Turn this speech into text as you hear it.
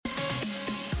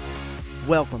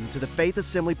Welcome to the Faith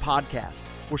Assembly Podcast.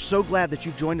 We're so glad that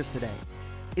you've joined us today.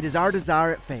 It is our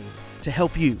desire at Faith to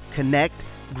help you connect,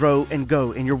 grow, and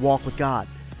go in your walk with God.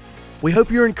 We hope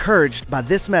you're encouraged by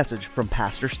this message from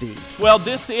Pastor Steve. Well,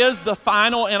 this is the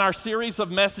final in our series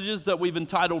of messages that we've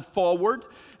entitled Forward.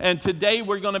 And today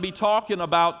we're going to be talking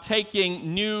about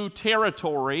taking new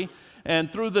territory.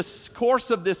 And through the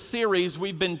course of this series,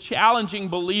 we've been challenging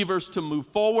believers to move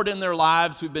forward in their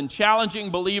lives. We've been challenging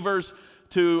believers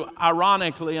to,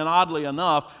 ironically and oddly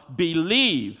enough,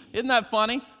 believe. Isn't that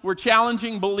funny? We're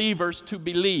challenging believers to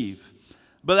believe.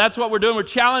 But that's what we're doing. We're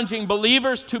challenging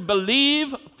believers to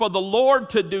believe for the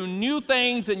Lord to do new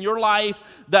things in your life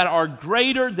that are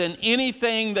greater than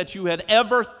anything that you had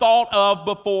ever thought of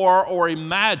before or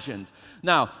imagined.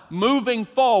 Now, moving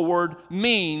forward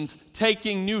means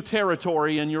taking new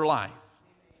territory in your life.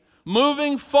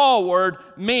 Moving forward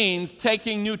means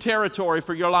taking new territory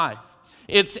for your life.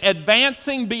 It's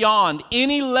advancing beyond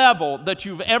any level that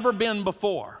you've ever been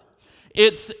before.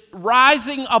 It's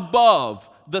rising above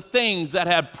the things that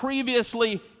had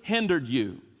previously hindered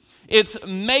you. It's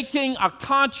making a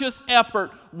conscious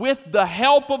effort with the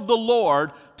help of the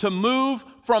Lord to move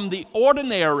from the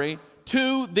ordinary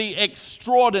to the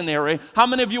extraordinary. How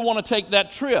many of you want to take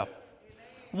that trip?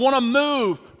 Want to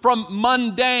move from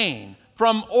mundane,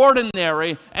 from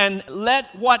ordinary, and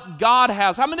let what God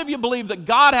has. How many of you believe that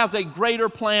God has a greater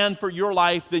plan for your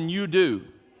life than you do?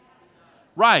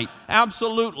 Right,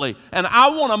 absolutely. And I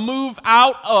want to move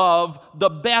out of the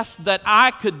best that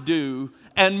I could do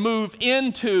and move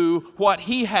into what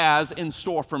He has in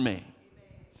store for me.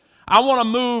 I want to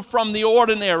move from the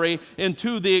ordinary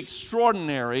into the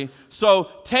extraordinary. So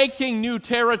taking new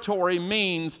territory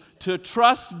means to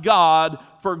trust God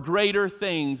for greater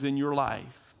things in your life.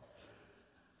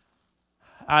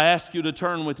 I ask you to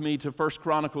turn with me to 1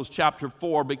 Chronicles chapter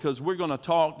 4 because we're going to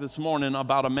talk this morning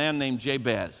about a man named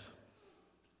Jabez.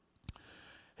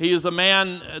 He is a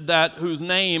man whose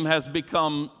name has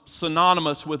become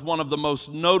synonymous with one of the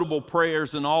most notable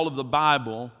prayers in all of the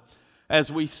Bible,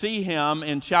 as we see him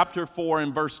in chapter 4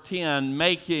 and verse 10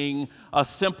 making a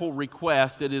simple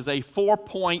request. It is a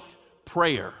 4-point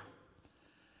prayer.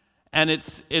 And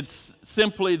it's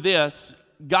simply this: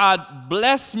 God,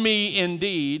 bless me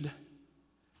indeed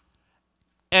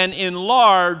and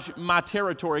enlarge my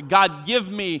territory. God,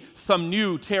 give me some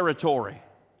new territory.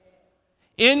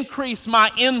 Increase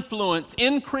my influence,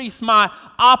 increase my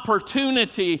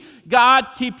opportunity. God,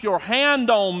 keep your hand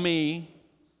on me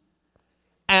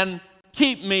and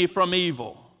keep me from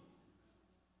evil.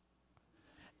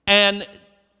 And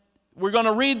we're going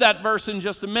to read that verse in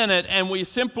just a minute, and we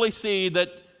simply see that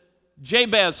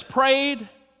Jabez prayed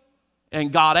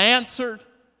and God answered.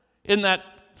 Isn't that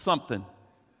something?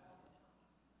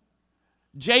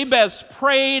 Jabez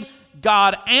prayed,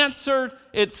 God answered.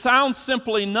 It sounds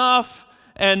simple enough,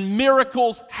 and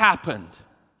miracles happened.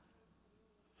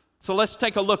 So let's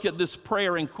take a look at this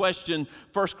prayer in question,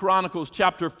 1 Chronicles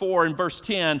chapter 4 and verse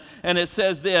 10, and it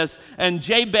says this: And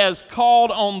Jabez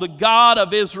called on the God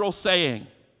of Israel, saying,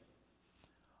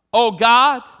 O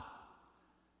God,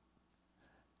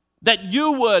 that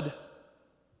you would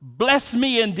bless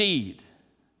me indeed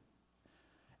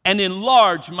and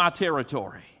enlarge my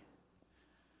territory,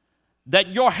 that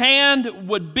your hand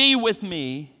would be with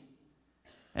me,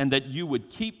 and that you would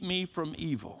keep me from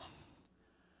evil,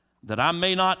 that I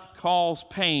may not cause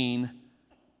pain.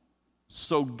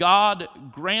 So God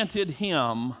granted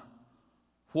him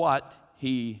what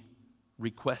he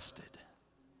requested.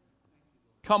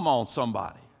 Come on,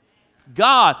 somebody.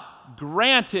 God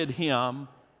granted him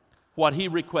what he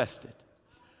requested.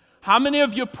 How many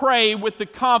of you pray with the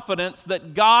confidence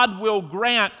that God will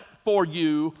grant for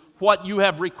you what you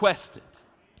have requested?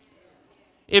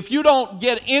 If you don't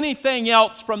get anything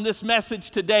else from this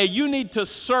message today, you need to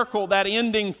circle that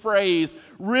ending phrase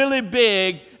really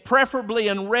big, preferably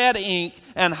in red ink,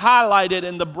 and highlight it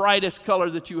in the brightest color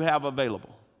that you have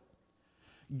available.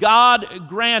 God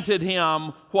granted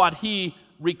him what he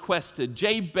requested.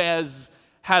 Jabez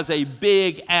has a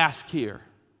big ask here.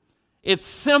 It's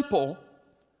simple.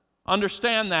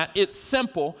 Understand that. It's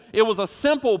simple. It was a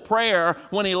simple prayer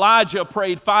when Elijah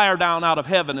prayed fire down out of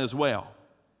heaven as well.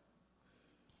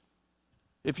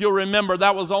 If you'll remember,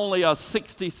 that was only a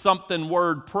 60-something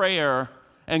word prayer,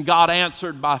 and God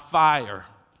answered by fire.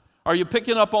 Are you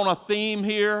picking up on a theme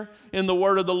here in the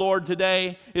word of the Lord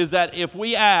today? Is that if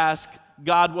we ask,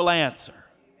 God will answer.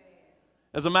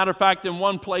 As a matter of fact, in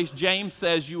one place, James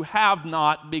says, you have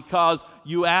not because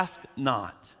you ask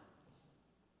not.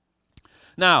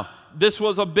 Now, this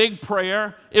was a big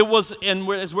prayer. It was, and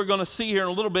as we're going to see here in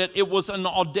a little bit, it was an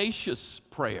audacious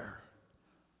prayer.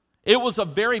 It was a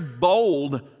very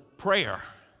bold prayer.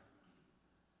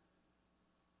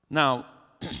 Now,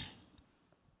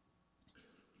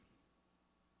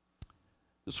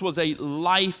 this was a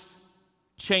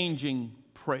life-changing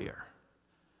prayer.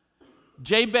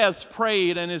 Jabez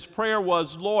prayed, and his prayer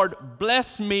was, Lord,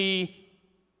 bless me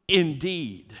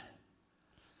indeed.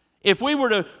 If we were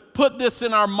to put this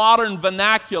in our modern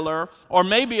vernacular, or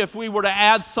maybe if we were to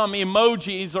add some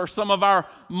emojis or some of our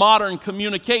modern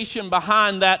communication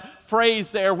behind that phrase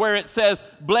there where it says,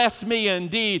 bless me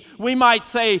indeed, we might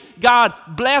say, God,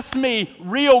 bless me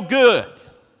real good.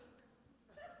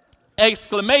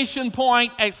 Exclamation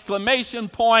point,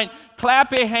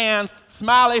 clappy hands,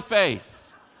 smiley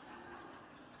face.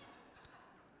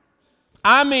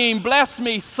 I mean, bless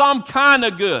me some kind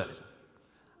of good.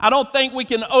 I don't think we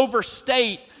can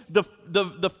overstate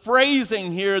the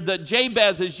phrasing here that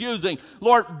Jabez is using.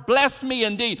 Lord, bless me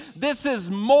indeed. This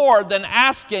is more than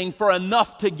asking for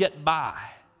enough to get by.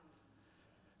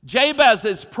 Jabez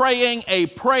is praying a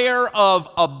prayer of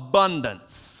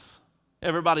abundance.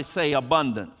 Everybody say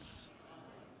abundance.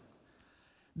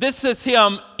 This is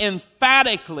him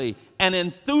emphatically and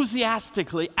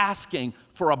enthusiastically asking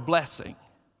for a blessing.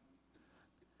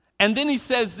 And then he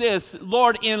says this,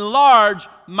 Lord, enlarge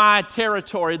my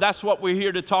territory. That's what we're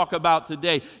here to talk about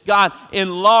today. God,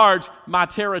 enlarge my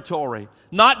territory.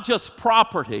 Not just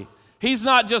property. He's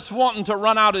not just wanting to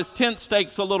run out his tent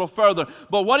stakes a little further,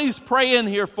 but what he's praying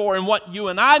here for and what you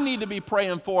and I need to be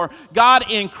praying for,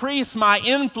 God, increase my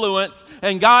influence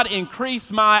and God,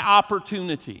 increase my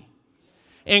opportunity.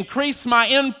 Increase my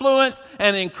influence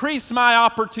and increase my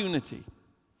opportunity.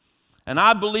 And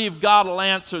I believe God will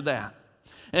answer that.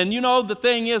 And you know, the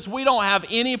thing is, we don't have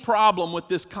any problem with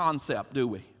this concept, do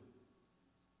we?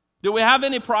 Do we have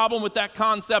any problem with that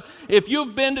concept? If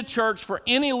you've been to church for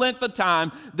any length of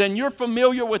time, then you're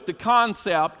familiar with the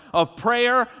concept of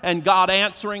prayer and God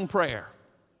answering prayer.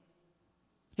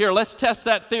 Here, let's test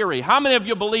that theory. How many of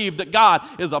you believe that God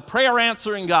is a prayer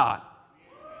answering God?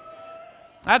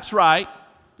 That's right.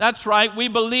 That's right. We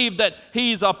believe that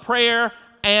He's a prayer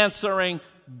answering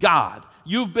God.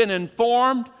 You've been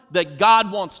informed that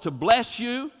God wants to bless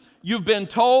you. You've been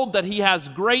told that He has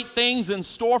great things in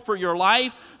store for your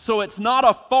life. So it's not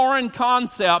a foreign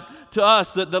concept to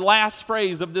us that the last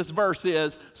phrase of this verse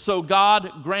is, so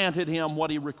God granted him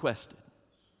what he requested.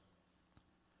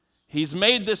 He's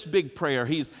made this big prayer.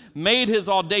 He's made his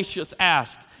audacious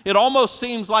ask. It almost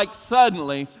seems like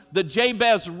suddenly that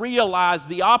Jabez realized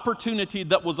the opportunity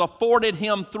that was afforded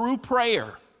him through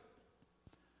prayer.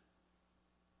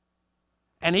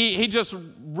 And he just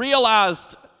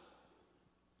realized,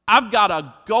 I've got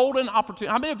a golden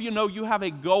opportunity. How many of you know you have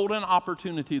a golden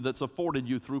opportunity that's afforded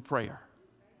you through prayer?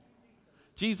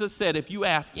 Jesus said, if you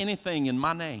ask anything in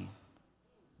my name,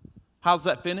 how's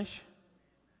that finish?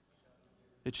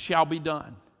 It shall be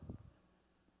done.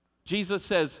 Jesus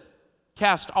says,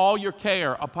 cast all your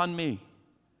care upon me,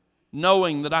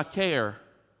 knowing that I care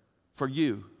for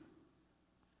you.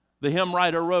 The hymn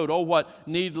writer wrote, what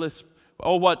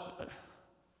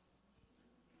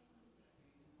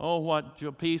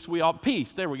peace we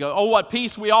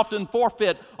often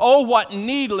forfeit. Oh, what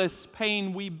needless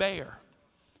pain we bear.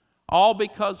 All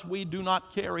because we do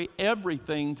not carry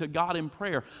everything to God in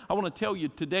prayer. I want to tell you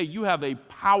today, you have a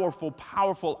powerful,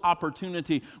 powerful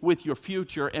opportunity with your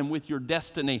future and with your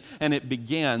destiny, and it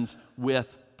begins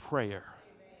with prayer.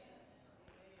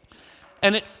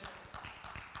 And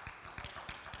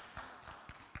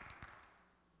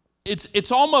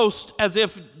It's almost as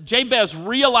if Jabez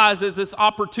realizes this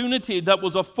opportunity that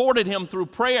was afforded him through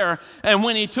prayer, and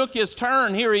when he took his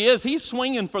turn, here he is. He's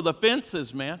swinging for the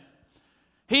fences, man.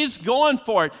 He's going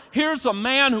for it. Here's a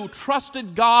man who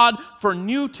trusted God for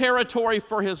new territory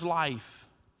for his life.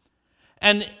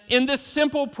 And in this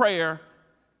simple prayer,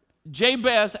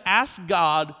 Jabez asked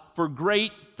God for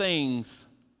great things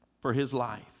for his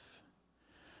life.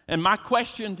 And my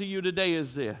question to you today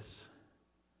is this.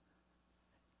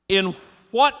 In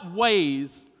what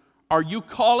ways are you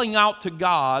calling out to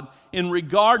God in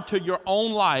regard to your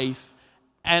own life,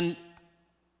 and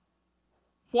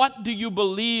what do you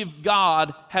believe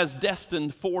God has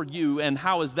destined for you, and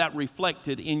how is that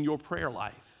reflected in your prayer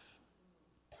life?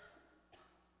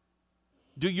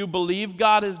 Do you believe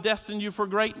God has destined you for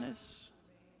greatness?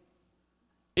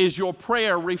 Is your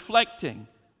prayer reflecting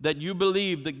that you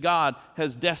believe that God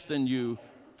has destined you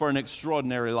for an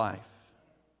extraordinary life?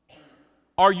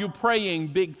 Are you praying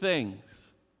big things?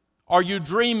 Are you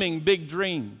dreaming big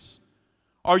dreams?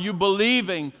 Are you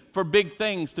believing for big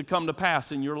things to come to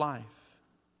pass in your life?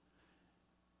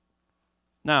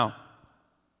 Now,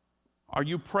 are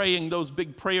you praying those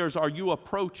big prayers? Are you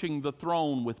approaching the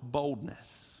throne with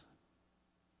boldness?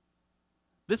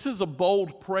 This is a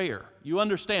bold prayer. You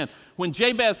understand? When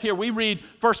Jabez here, we read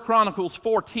 1 Chronicles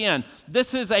 4:10.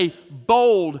 This is a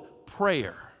bold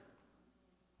prayer.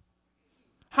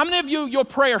 How many of you, your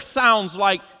prayer sounds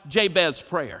like Jabez's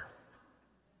prayer?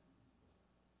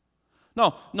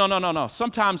 No.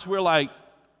 Sometimes we're like,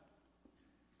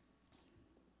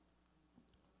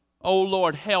 oh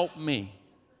Lord, help me.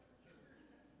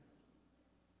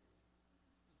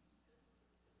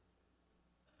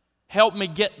 Help me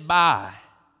get by.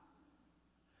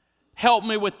 Help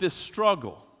me with this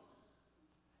struggle.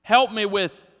 Help me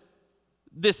with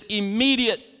this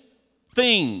immediate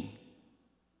thing.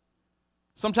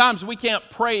 Sometimes we can't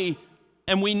pray,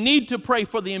 and we need to pray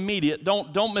for the immediate.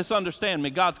 Don't misunderstand me.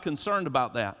 God's concerned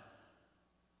about that.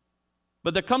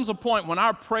 But there comes a point when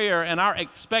our prayer and our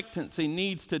expectancy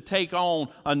needs to take on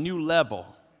a new level.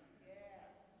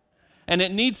 And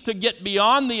it needs to get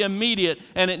beyond the immediate,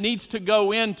 and it needs to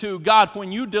go into, God,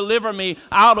 when you deliver me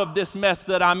out of this mess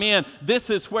that I'm in, this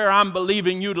is where I'm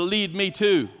believing you to lead me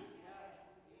to.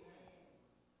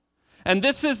 And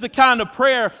this is the kind of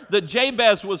prayer that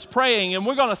Jabez was praying, and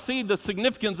we're going to see the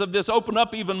significance of this open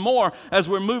up even more as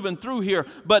we're moving through here.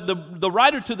 But the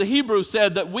writer to the Hebrews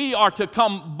said that we are to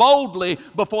come boldly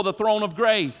before the throne of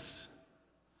grace.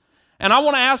 And I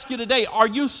want to ask you today, are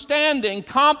you standing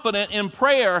confident in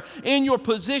prayer in your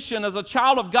position as a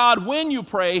child of God when you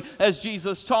pray as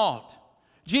Jesus taught?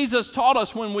 Jesus taught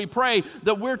us when we pray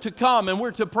that we're to come and we're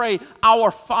to pray,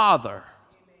 Our Father.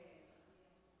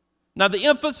 Now, the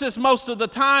emphasis most of the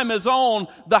time is on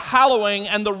the hallowing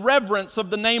and the reverence of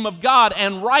the name of God,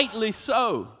 and rightly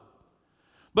so.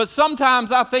 But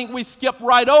sometimes I think we skip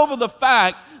right over the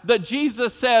fact that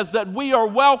Jesus says that we are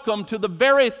welcome to the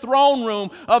very throne room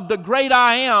of the great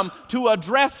I Am to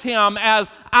address Him as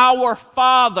our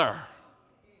Father.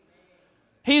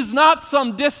 He's not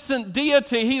some distant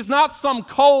deity. He's not some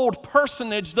cold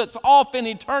personage that's off in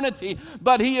eternity,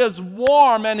 but He is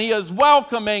warm and He is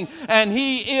welcoming and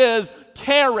He is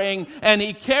caring and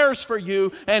He cares for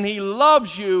you and He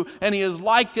loves you and He is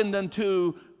likened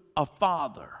unto a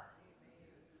father.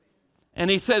 And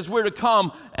He says we're to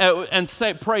come and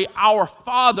pray, Our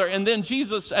Father. And then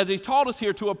Jesus, as He taught us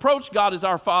here to approach God as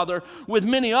our Father, with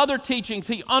many other teachings,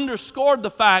 He underscored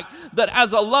the fact that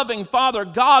as a loving Father,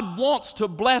 God wants to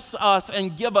bless us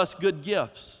and give us good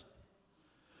gifts.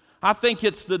 I think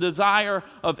it's the desire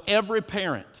of every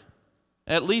parent,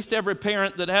 at least every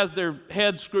parent that has their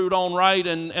head screwed on right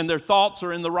and their thoughts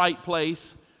are in the right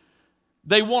place.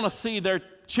 They want to see their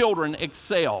children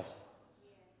excel.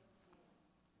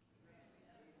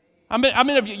 I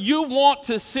mean, if you want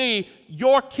to see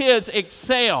your kids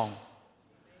excel.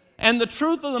 And the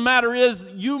truth of the matter is,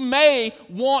 you may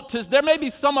want to, there may be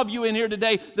some of you in here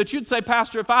today that you'd say,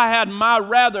 Pastor, if I had my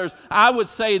rathers, I would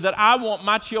say that I want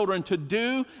my children to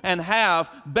do and have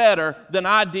better than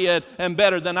I did and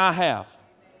better than I have.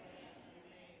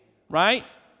 Right?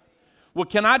 Well,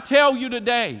 can I tell you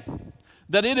today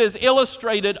that it is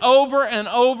illustrated over and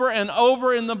over and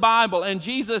over in the Bible. And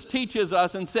Jesus teaches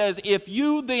us and says, if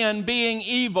you then, being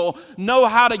evil, know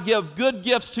how to give good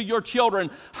gifts to your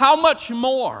children, how much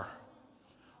more?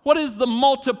 What is the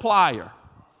multiplier?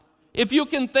 If you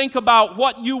can think about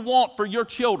what you want for your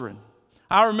children.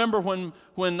 I remember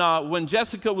when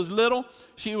Jessica was little,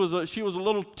 she was a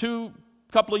little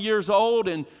couple of years old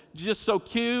and just so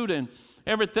cute and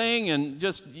everything, and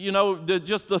just, you know,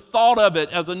 just the thought of it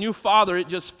as a new father, it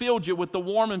just filled you with the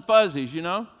warm and fuzzies, you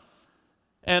know.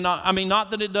 And I mean, not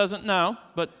that it doesn't now,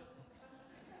 but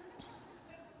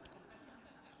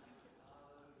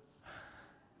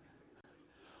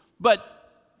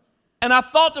and I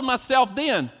thought to myself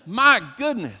then, my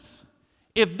goodness,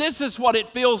 if this is what it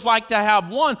feels like to have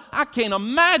one, I can't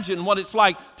imagine what it's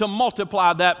like to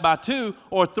multiply that by 2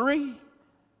 or 3.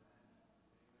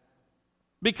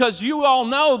 Because you all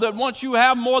know that once you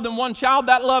have more than one child,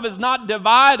 that love is not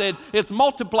divided, it's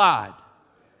multiplied.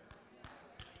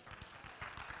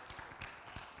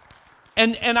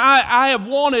 And I have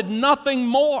wanted nothing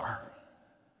more.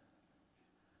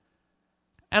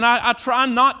 And I try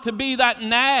not to be that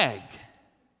nag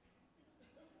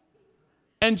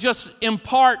and just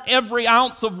impart every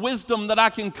ounce of wisdom that I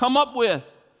can come up with.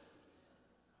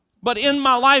 But in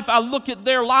my life, I look at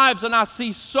their lives and I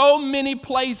see so many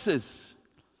places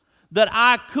that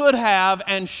I could have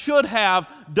and should have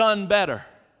done better.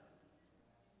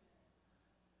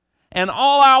 And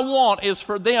all I want is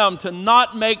for them to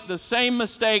not make the same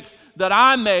mistakes that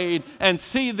I made and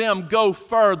see them go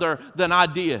further than I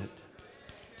did.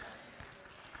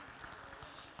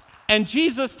 And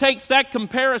Jesus takes that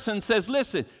comparison and says,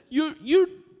 listen,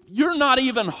 you're not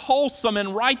even wholesome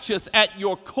and righteous at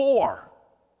your core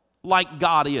like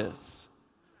God is.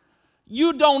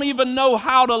 You don't even know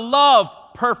how to love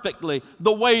perfectly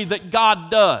the way that God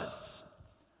does.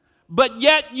 But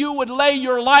yet you would lay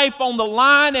your life on the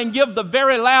line and give the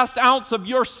very last ounce of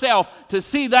yourself to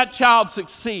see that child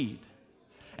succeed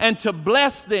and to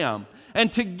bless them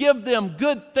and to give them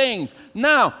good things.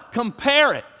 Now,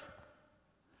 compare it.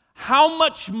 How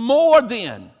much more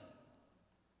then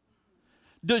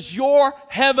does your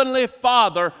Heavenly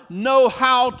Father know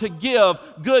how to give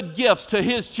good gifts to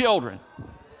His children?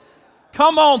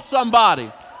 Come on,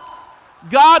 somebody.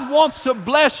 God wants to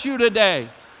bless you today.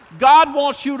 God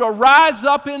wants you to rise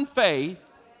up in faith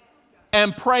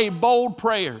and pray bold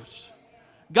prayers.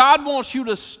 God wants you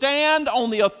to stand on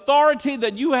the authority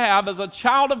that you have as a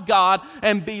child of God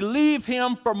and believe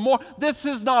Him for more. This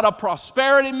is not a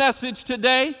prosperity message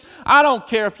today. I don't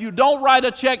care if you don't write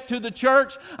a check to the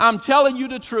church. I'm telling you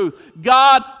the truth.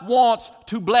 God wants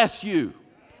to bless you.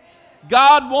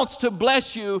 God wants to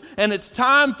bless you, and it's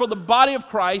time for the body of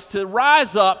Christ to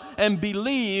rise up and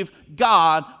believe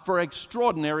God for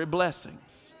extraordinary blessings.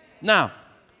 Now,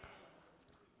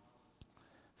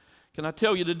 can I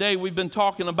tell you today, we've been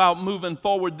talking about moving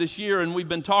forward this year, and we've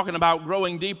been talking about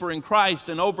growing deeper in Christ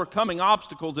and overcoming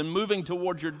obstacles and moving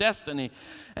towards your destiny.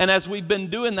 And as we've been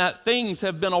doing that, things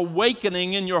have been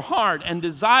awakening in your heart, and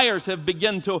desires have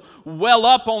begun to well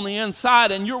up on the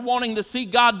inside, and you're wanting to see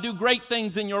God do great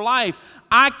things in your life.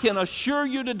 I can assure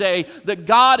you today that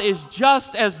God is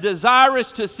just as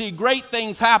desirous to see great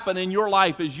things happen in your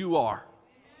life as you are.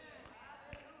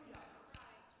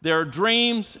 There are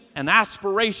dreams and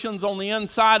aspirations on the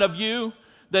inside of you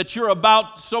that you're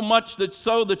about so much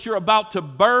that you're about to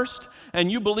burst,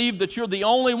 and you believe that you're the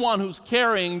only one who's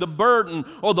carrying the burden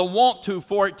or the want to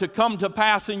for it to come to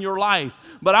pass in your life.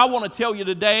 But I want to tell you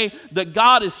today that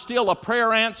God is still a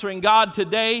prayer answering God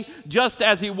today, just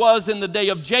as He was in the day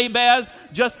of Jabez,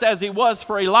 just as He was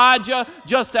for Elijah,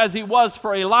 just as He was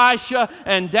for Elisha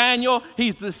and Daniel.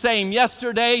 He's the same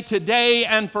yesterday, today,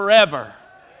 and forever.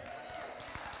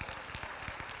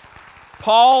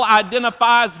 Paul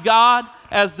identifies God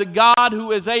as the God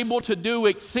who is able to do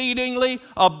exceedingly,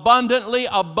 abundantly,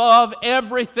 above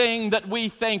everything that we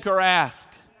think or ask.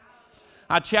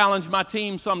 I challenge my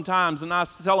team sometimes, and I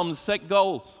tell them to set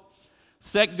goals.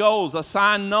 Set goals,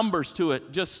 assign numbers to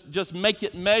it. Just make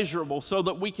it measurable so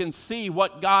that we can see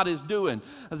what God is doing.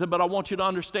 I said, but I want you to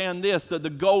understand this, that the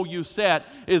goal you set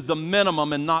is the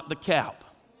minimum and not the cap.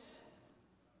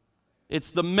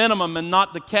 It's the minimum and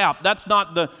not the cap. That's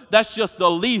just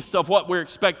the least of what we're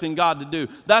expecting God to do.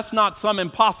 That's not some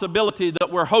impossibility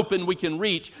that we're hoping we can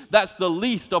reach. That's the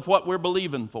least of what we're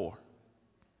believing for.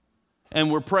 And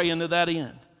we're praying to that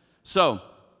end. So,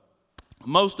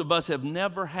 most of us have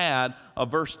never had a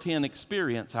verse 10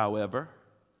 experience, however,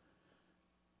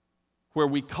 where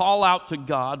we call out to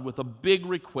God with a big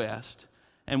request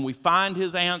and we find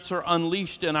His answer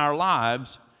unleashed in our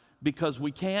lives, because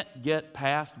we can't get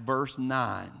past verse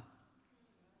 9.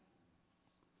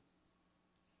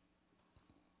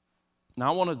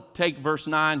 Now I want to take verse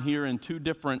 9 here in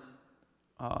from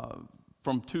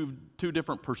two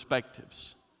different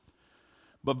perspectives.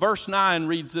 But verse 9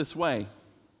 reads this way.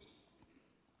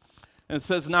 And it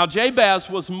says, "Now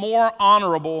Jabez was more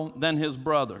honorable than his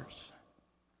brothers.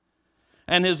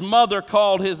 And his mother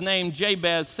called his name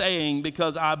Jabez, saying,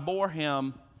 because I bore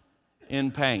him in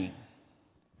pain."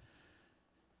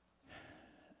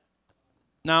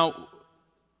 Now,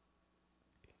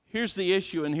 here's the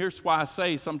issue, and here's why I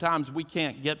say sometimes we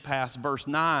can't get past verse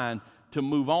 9 to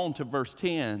move on to verse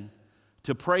 10,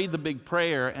 to pray the big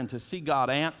prayer and to see God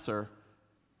answer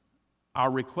our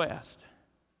request.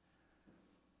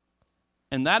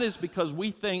 And that is because we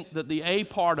think that the A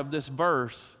part of this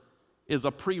verse is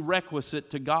a prerequisite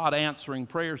to God answering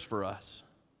prayers for us.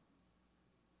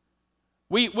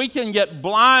 We can get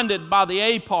blinded by the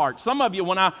A part. Some of you,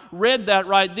 when I read that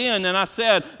right then and I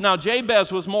said, now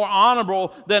Jabez was more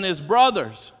honorable than his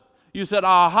brothers, you said,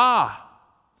 aha.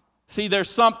 See, there's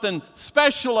something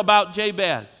special about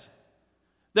Jabez.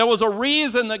 There was a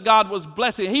reason that God was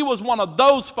blessing. He was one of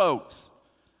those folks.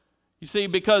 You see,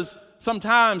 because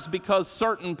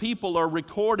certain people are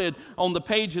recorded on the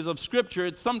pages of Scripture,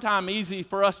 it's sometimes easy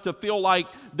for us to feel like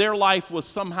their life was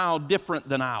somehow different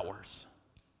than ours.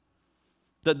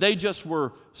 That they just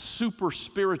were super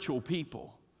spiritual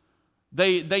people.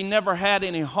 They never had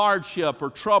any hardship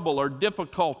or trouble or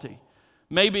difficulty.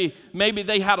 Maybe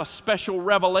they had a special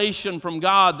revelation from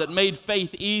God that made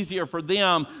faith easier for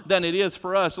them than it is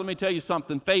for us. Let me tell you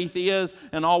something. Faith is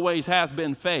and always has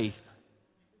been faith.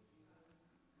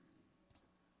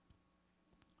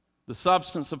 The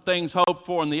substance of things hoped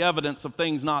for and the evidence of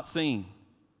things not seen.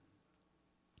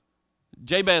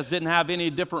 Jabez didn't have any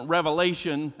different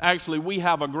revelation. Actually, we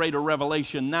have a greater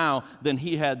revelation now than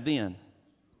he had then.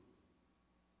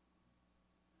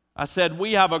 I said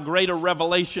we have a greater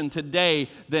revelation today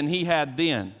than he had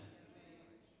then.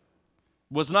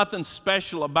 Was nothing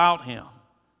special about him.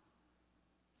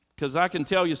 Because I can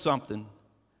tell you something.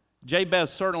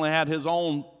 Jabez certainly had his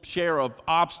own share of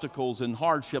obstacles and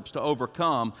hardships to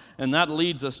overcome, and that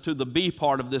leads us to the B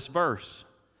part of this verse.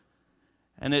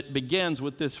 And it begins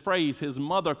with this phrase, his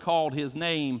mother called his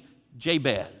name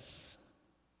Jabez.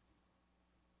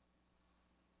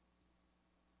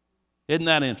 Isn't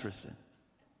that interesting?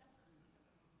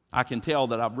 I can tell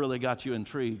that I've really got you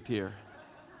intrigued here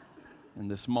in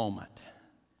this moment.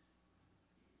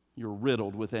 You're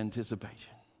riddled with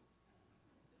anticipation.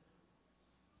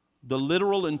 The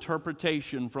literal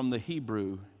interpretation from the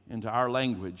Hebrew into our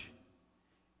language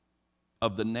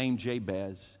of the name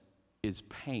Jabez is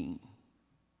pain.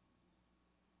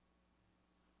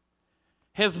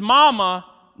 His mama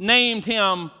named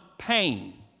him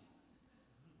Pain.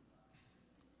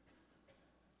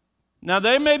 Now,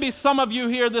 there may be some of you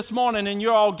here this morning and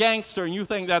you're all gangster and you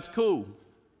think that's cool.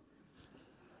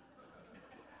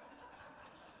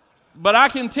 But I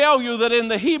can tell you that in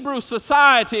the Hebrew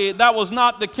society, that was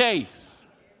not the case.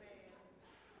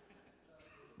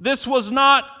 This was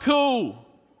not cool.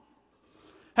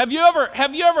 Have you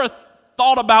ever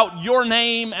thought about your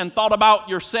name and thought about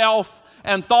yourself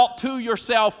and thought to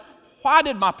yourself, why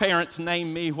did my parents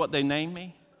name me what they named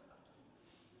me?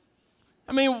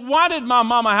 I mean, why did my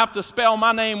mama have to spell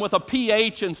my name with a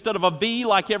PH instead of a V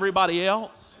like everybody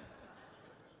else?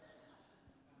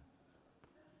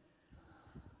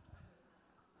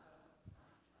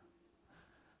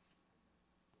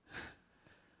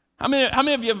 How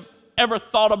many of you have ever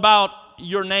thought about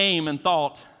your name and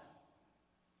thought,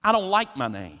 I don't like my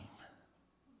name.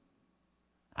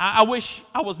 I wish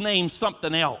I was named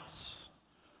something else.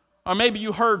 Or maybe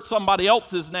you heard somebody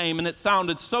else's name and it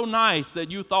sounded so nice that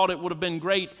you thought it would have been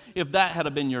great if that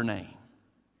had been your name.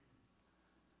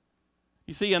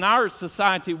 You see, in our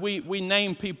society, we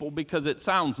name people because it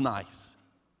sounds nice.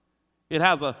 It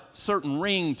has a certain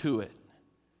ring to it.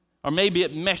 Or maybe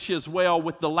it meshes well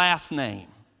with the last name.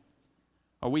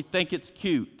 Or we think it's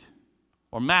cute,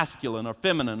 or masculine, or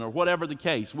feminine, or whatever the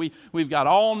case. We've got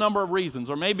all number of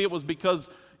reasons. Or maybe it was because,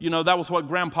 that was what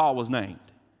Grandpa was named.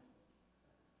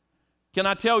 Can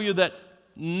I tell you that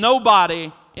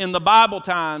nobody in the Bible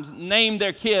times named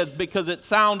their kids because it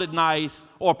sounded nice,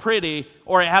 or pretty,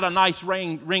 or it had a nice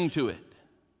ring to it?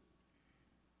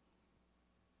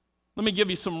 Let me give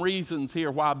you some reasons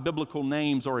here why biblical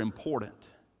names are important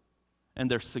and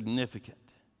they're significant.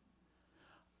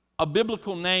 A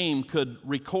biblical name could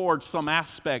record some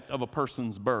aspect of a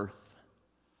person's birth.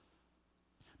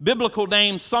 Biblical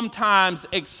names sometimes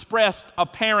expressed a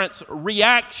parent's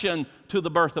reaction to the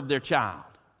birth of their child.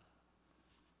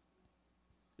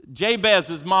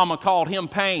 Jabez's mama called him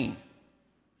Pain.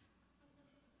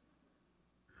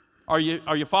 Are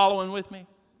you following with me?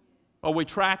 Are we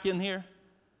tracking here?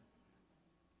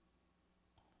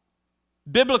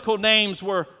 Biblical names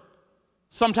were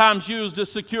sometimes used to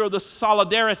secure the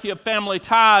solidarity of family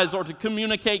ties or to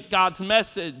communicate God's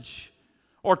message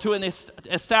or to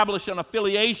establish an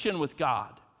affiliation with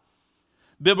God.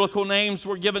 Biblical names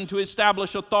were given to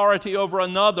establish authority over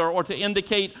another or to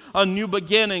indicate a new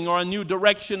beginning or a new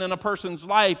direction in a person's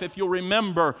life. If you'll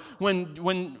remember when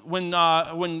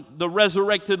the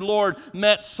resurrected Lord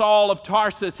met Saul of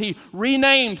Tarsus, he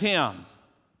renamed him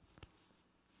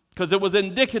because it was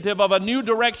indicative of a new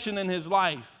direction in his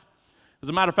life. As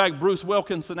a matter of fact, Bruce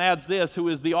Wilkinson adds this, who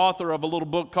is the author of a little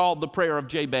book called The Prayer of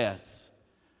Jabez.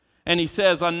 And he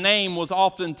says, a name was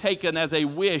often taken as a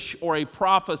wish or a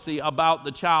prophecy about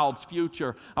the child's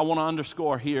future. I want to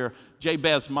underscore here,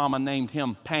 Jabez's mama named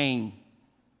him Pain.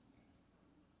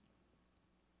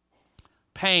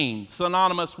 Pain,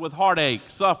 synonymous with heartache,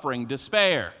 suffering,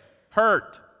 despair,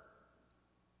 hurt.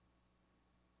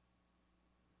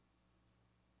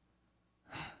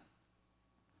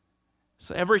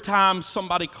 So every time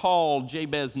somebody called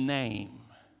Jabez's name,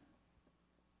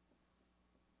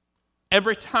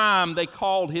 every time they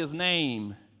called his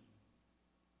name,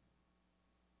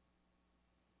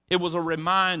 it was a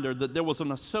reminder that there was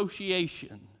an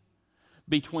association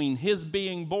between his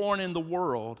being born in the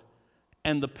world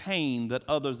and the pain that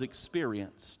others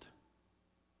experienced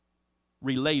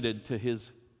related to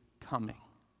his coming.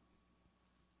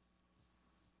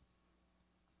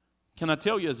 Can I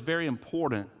tell you, it's very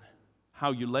important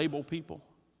how you label people.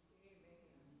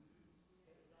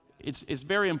 It's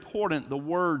very important the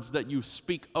words that you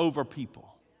speak over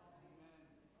people.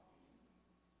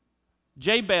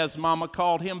 Jabez's mama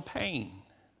called him Pain.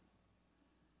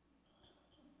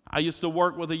 I used to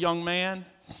work with a young man.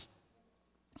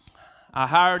 I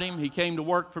hired him. He came to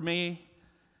work for me,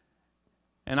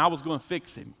 and I was going to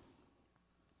fix him.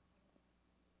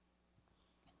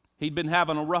 He'd been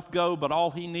having a rough go, but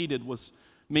all he needed was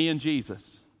me and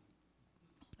Jesus,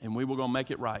 and we were going to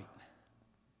make it right.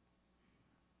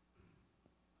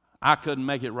 I couldn't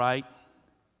make it right,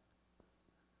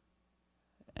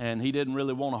 and he didn't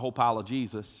really want a whole pile of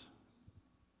Jesus.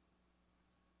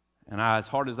 And as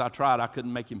hard as I tried, I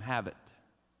couldn't make him have it.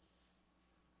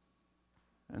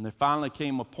 And there finally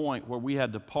came a point where we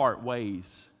had to part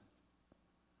ways.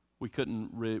 We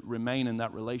couldn't remain in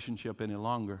that relationship any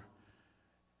longer.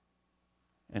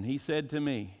 And he said to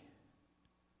me,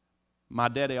 my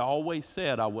daddy always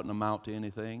said I wouldn't amount to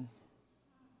anything.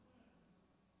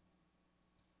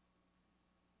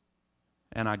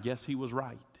 And I guess he was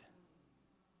right.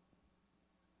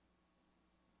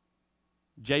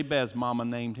 Jabez's mama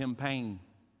named him Pain.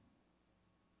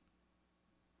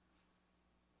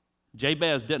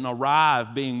 Jabez didn't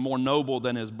arrive being more noble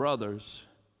than his brothers.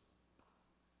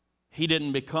 He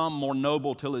didn't become more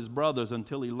noble till his brothers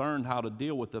until he learned how to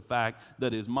deal with the fact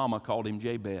that his mama called him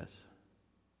Jabez.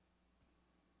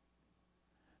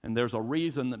 And there's a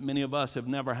reason that many of us have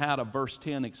never had a verse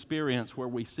 10 experience where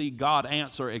we see God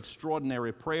answer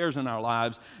extraordinary prayers in our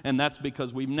lives, and that's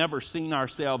because we've never seen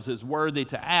ourselves as worthy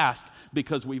to ask,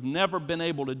 because we've never been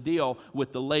able to deal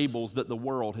with the labels that the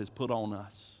world has put on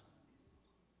us.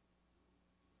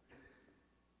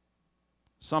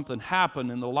 Something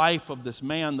happened in the life of this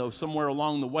man, though, somewhere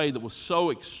along the way that was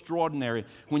so extraordinary.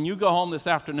 When you go home this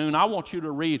afternoon, I want you to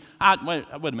read, wait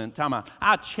a minute, time out.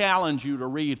 I challenge you to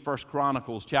read 1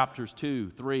 Chronicles chapters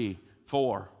 2, 3,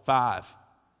 4, 5.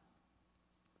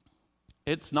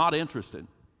 It's not interesting.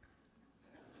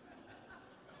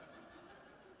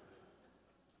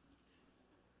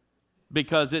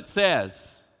 Because it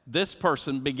says, this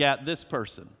person begat this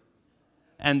person,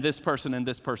 and this person, and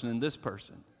this person, and this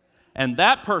person. And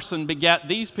that person begat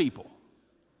these people.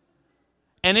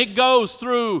 And it goes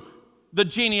through the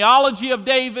genealogy of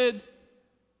David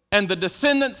and the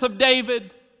descendants of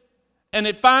David. And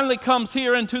it finally comes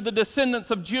here into the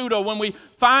descendants of Judah when we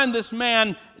find this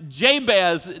man,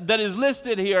 Jabez, that is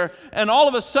listed here. And all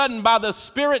of a sudden, by the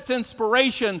Spirit's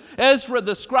inspiration, Ezra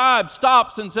the scribe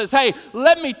stops and says, hey,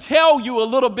 let me tell you a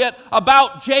little bit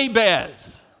about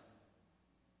Jabez.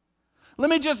 Let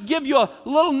me just give you a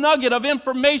little nugget of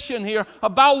information here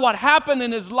about what happened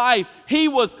in his life. He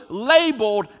was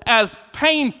labeled as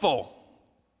painful.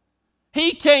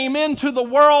 He came into the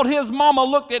world, his mama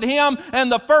looked at him,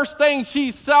 and the first thing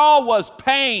she saw was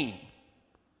pain.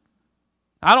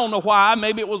 I don't know why.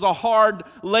 Maybe it was a hard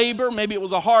labor. Maybe it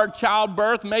was a hard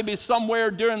childbirth. Maybe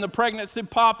somewhere during the pregnancy,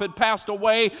 Pop had passed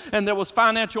away and there was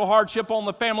financial hardship on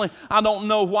the family. I don't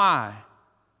know why.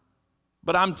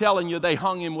 But I'm telling you, they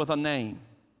hung him with a name.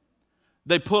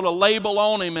 They put a label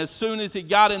on him as soon as he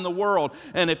got in the world.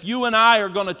 And if you and I are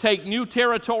going to take new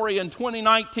territory in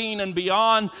 2019 and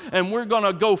beyond, and we're going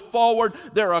to go forward,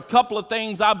 there are a couple of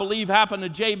things I believe happened to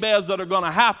Jabez that are going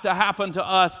to have to happen to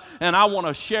us, and I want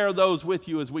to share those with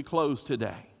you as we close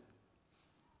today.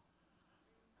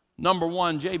 Number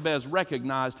one, Jabez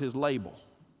recognized his label.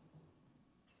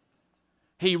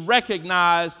 He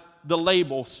recognized the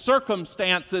label.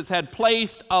 Circumstances had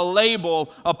placed a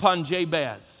label upon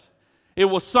Jabez. It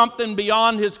was something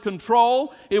beyond his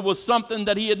control. It was something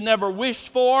that he had never wished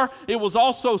for. It was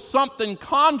also something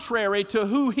contrary to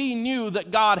who he knew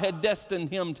that God had destined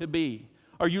him to be.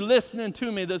 Are you listening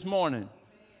to me this morning?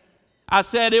 I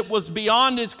said it was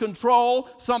beyond his control,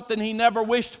 something he never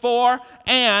wished for,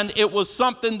 and it was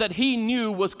something that he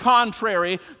knew was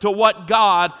contrary to what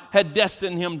God had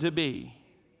destined him to be.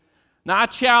 Now, I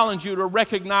challenge you to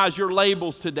recognize your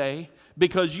labels today,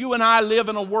 because you and I live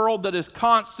in a world that is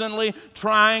constantly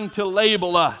trying to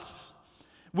label us.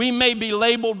 We may be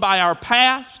labeled by our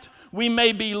past. We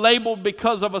may be labeled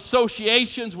because of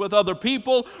associations with other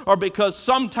people, or because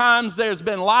sometimes there's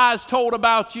been lies told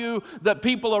about you that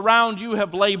people around you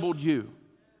have labeled you.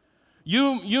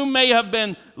 You may have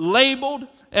been labeled,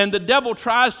 and the devil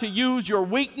tries to use your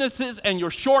weaknesses and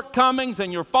your shortcomings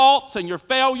and your faults and your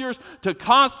failures to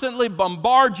constantly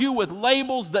bombard you with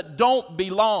labels that don't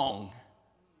belong.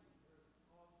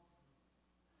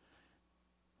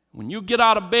 When you get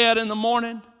out of bed in the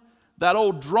morning, that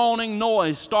old droning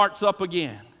noise starts up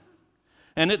again.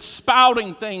 And it's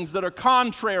spouting things that are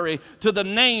contrary to the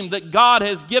name that God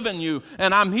has given you.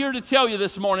 And I'm here to tell you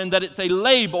this morning that it's a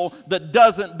label that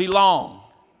doesn't belong.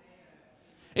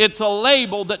 It's a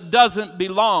label that doesn't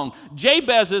belong.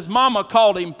 Jabez's mama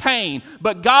called him Pain,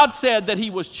 but God said that he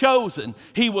was chosen,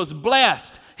 he was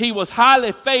blessed, he was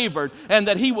highly favored, and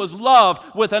that he was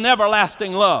loved with an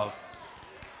everlasting love.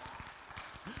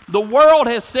 The world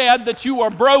has said that you are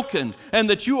broken and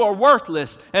that you are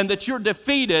worthless and that you're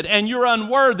defeated and you're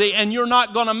unworthy and you're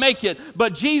not going to make it.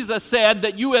 But Jesus said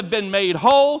that you have been made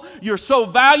whole. You're so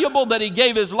valuable that he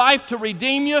gave his life to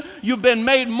redeem you. You've been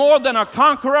made more than a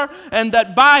conqueror, and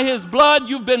that by his blood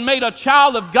you've been made a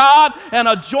child of God and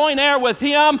a joint heir with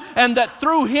him, and that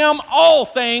through him all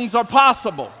things are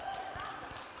possible.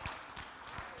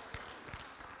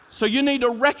 So you need to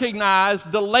recognize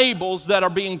the labels that are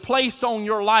being placed on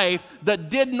your life that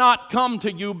did not come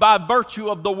to you by virtue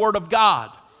of the Word of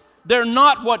God. They're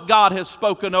not what God has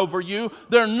spoken over you.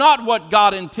 They're not what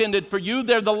God intended for you.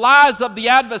 They're the lies of the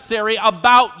adversary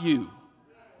about you.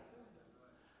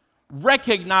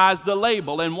 Recognize the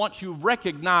label, and once you've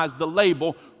recognized the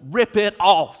label, rip it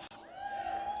off.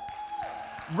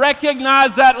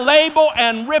 Recognize that label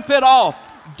and rip it off.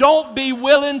 Don't be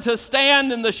willing to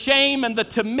stand in the shame and the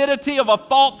timidity of a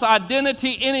false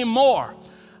identity anymore.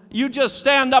 You just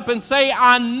stand up and say,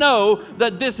 I know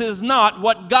that this is not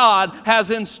what God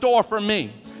has in store for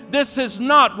me. This is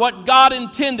not what God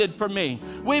intended for me.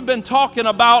 We've been talking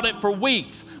about it for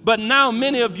weeks, but now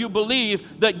many of you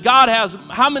believe that God has,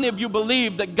 how many of you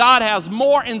believe that God has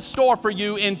more in store for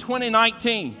you in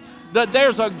 2019? That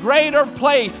there's a greater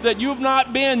place that you've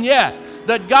not been yet.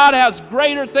 That God has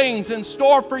greater things in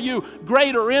store for you,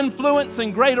 greater influence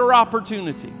and greater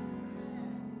opportunity.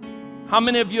 How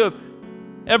many of you have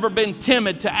ever been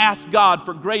timid to ask God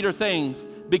for greater things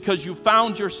because you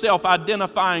found yourself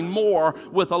identifying more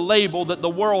with a label that the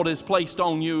world has placed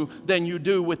on you than you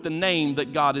do with the name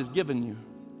that God has given you?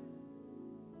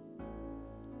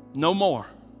 No more.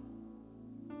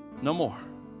 No more.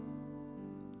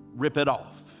 Rip it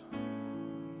off.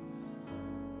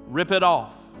 Rip it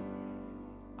off.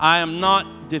 I am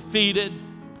not defeated.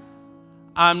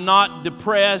 I'm not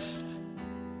depressed.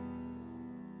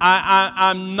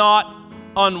 I'm not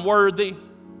unworthy.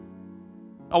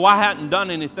 Oh, I hadn't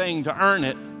done anything to earn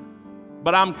it,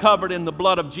 but I'm covered in the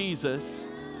blood of Jesus.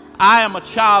 I am a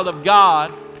child of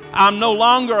God. I'm no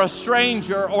longer a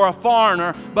stranger or a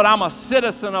foreigner, but I'm a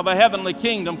citizen of a heavenly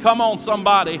kingdom. Come on,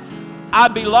 somebody. I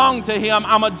belong to him.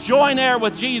 I'm a joint heir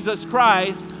with Jesus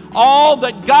Christ. All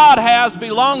that God has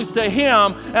belongs to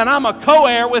him, and I'm a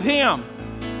co-heir with him.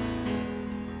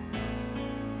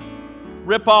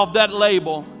 Rip off that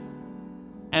label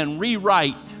and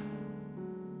rewrite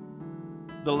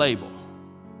the label.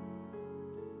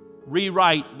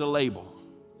 Rewrite the label.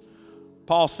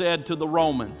 Paul said to the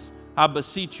Romans, I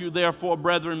beseech you therefore,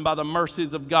 brethren, by the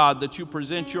mercies of God, that you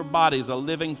present your bodies a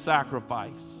living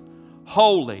sacrifice,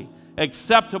 holy,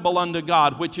 acceptable unto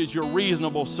God, which is your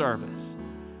reasonable service.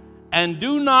 And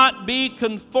do not be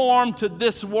conformed to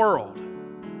this world.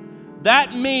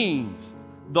 That means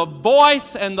the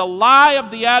voice and the lie of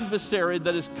the adversary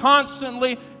that is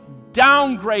constantly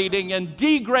downgrading and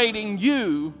degrading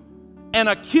you and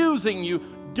accusing you,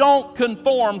 don't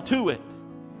conform to it.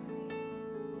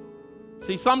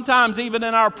 See, sometimes even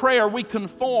in our prayer we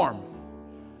conform.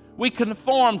 We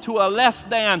conform to a less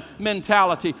than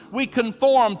mentality. We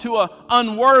conform to an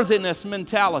unworthiness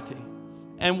mentality.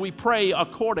 And we pray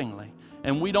accordingly.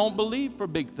 And we don't believe for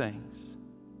big things.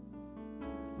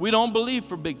 We don't believe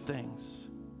for big things.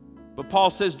 But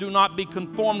Paul says, do not be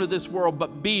conformed to this world,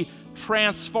 but be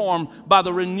transformed by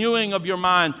the renewing of your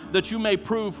mind, that you may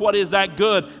prove what is that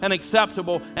good and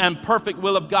acceptable and perfect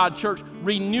will of God. Church,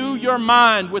 renew your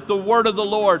mind with the word of the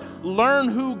Lord. Learn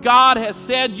who God has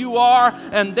said you are,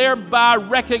 and thereby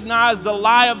recognize the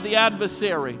lie of the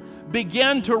adversary.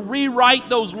 Begin to rewrite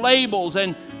those labels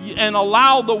and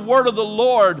allow the word of the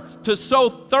Lord to so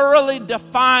thoroughly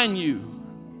define you.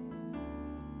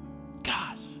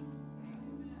 Gosh.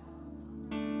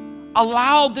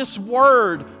 Allow this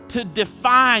word to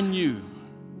define you.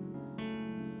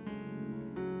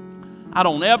 I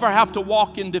don't ever have to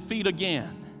walk in defeat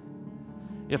again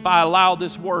if I allow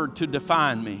this word to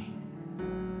define me.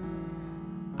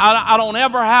 I don't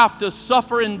ever have to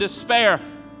suffer in despair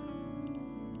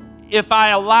if I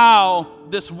allow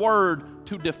this word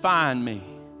to define me.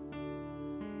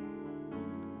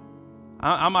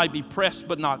 I might be pressed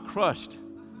but not crushed,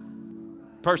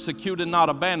 persecuted, not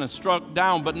abandoned, struck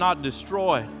down but not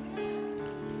destroyed.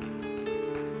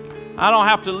 I don't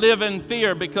have to live in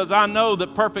fear because I know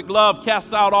that perfect love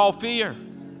casts out all fear.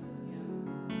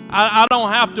 I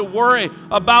don't have to worry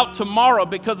about tomorrow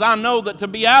because I know that to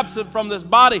be absent from this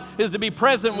body is to be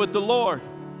present with the Lord.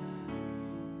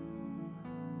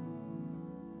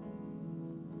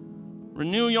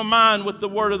 Renew your mind with the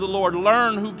word of the Lord.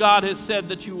 Learn who God has said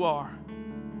that you are.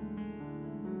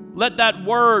 Let that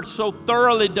word so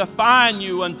thoroughly define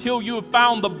you until you have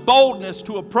found the boldness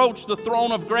to approach the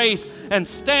throne of grace and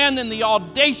stand in the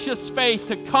audacious faith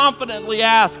to confidently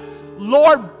ask,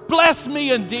 Lord, bless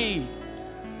me indeed.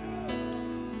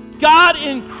 God,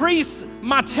 increase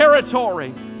my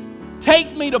territory.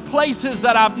 Take me to places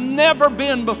that I've never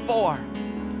been before.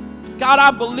 God,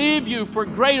 I believe you for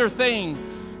greater things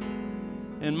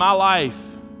in my life.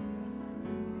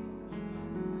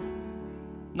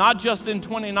 Not just in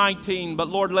 2019, but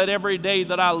Lord, let every day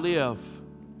that I live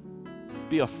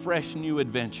be a fresh new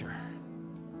adventure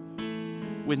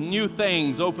with new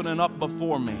things opening up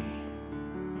before me.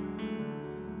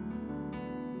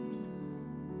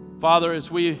 Father,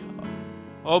 as we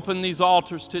open these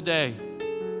altars today,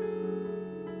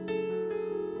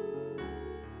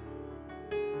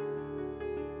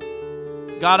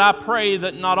 God, I pray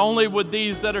that not only would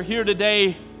these that are here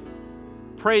today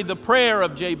pray the prayer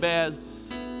of Jabez,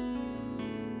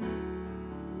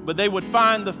 but they would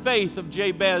find the faith of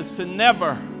Jabez to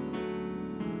never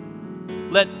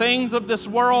let things of this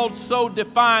world so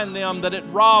define them that it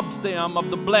robs them of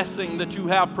the blessing that you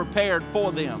have prepared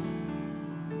for them.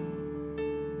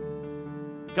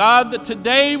 God, that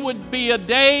today would be a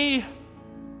day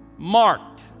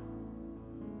marked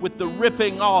with the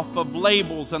ripping off of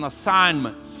labels and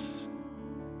assignments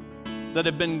that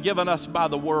have been given us by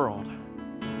the world.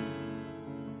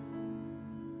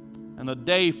 And a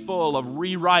day full of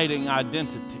rewriting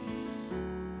identities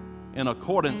in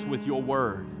accordance with your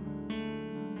word.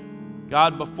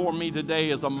 God, before me today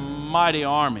is a mighty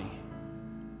army,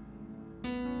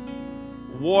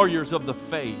 warriors of the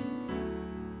faith,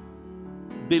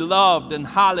 beloved and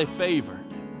highly favored,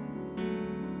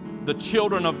 the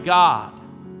children of God,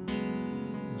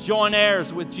 joint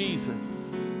heirs with Jesus.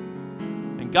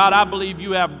 And God, I believe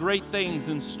you have great things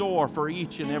in store for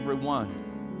each and every one.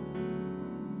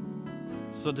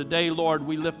 So today, Lord,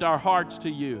 we lift our hearts to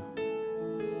you.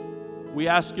 We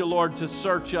ask you, Lord, to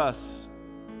search us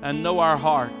and know our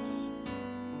hearts.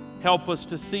 Help us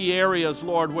to see areas,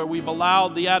 Lord, where we've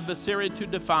allowed the adversary to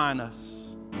define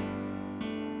us,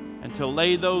 and to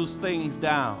lay those things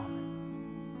down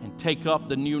and take up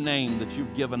the new name that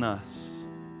you've given us.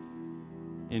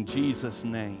 In Jesus'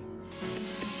 name.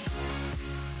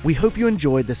 We hope you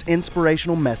enjoyed this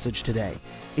inspirational message today.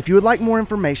 If you would like more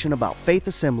information about Faith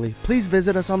Assembly, please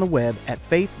visit us on the web at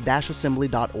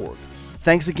faith-assembly.org.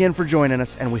 Thanks again for joining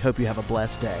us, and we hope you have a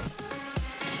blessed day.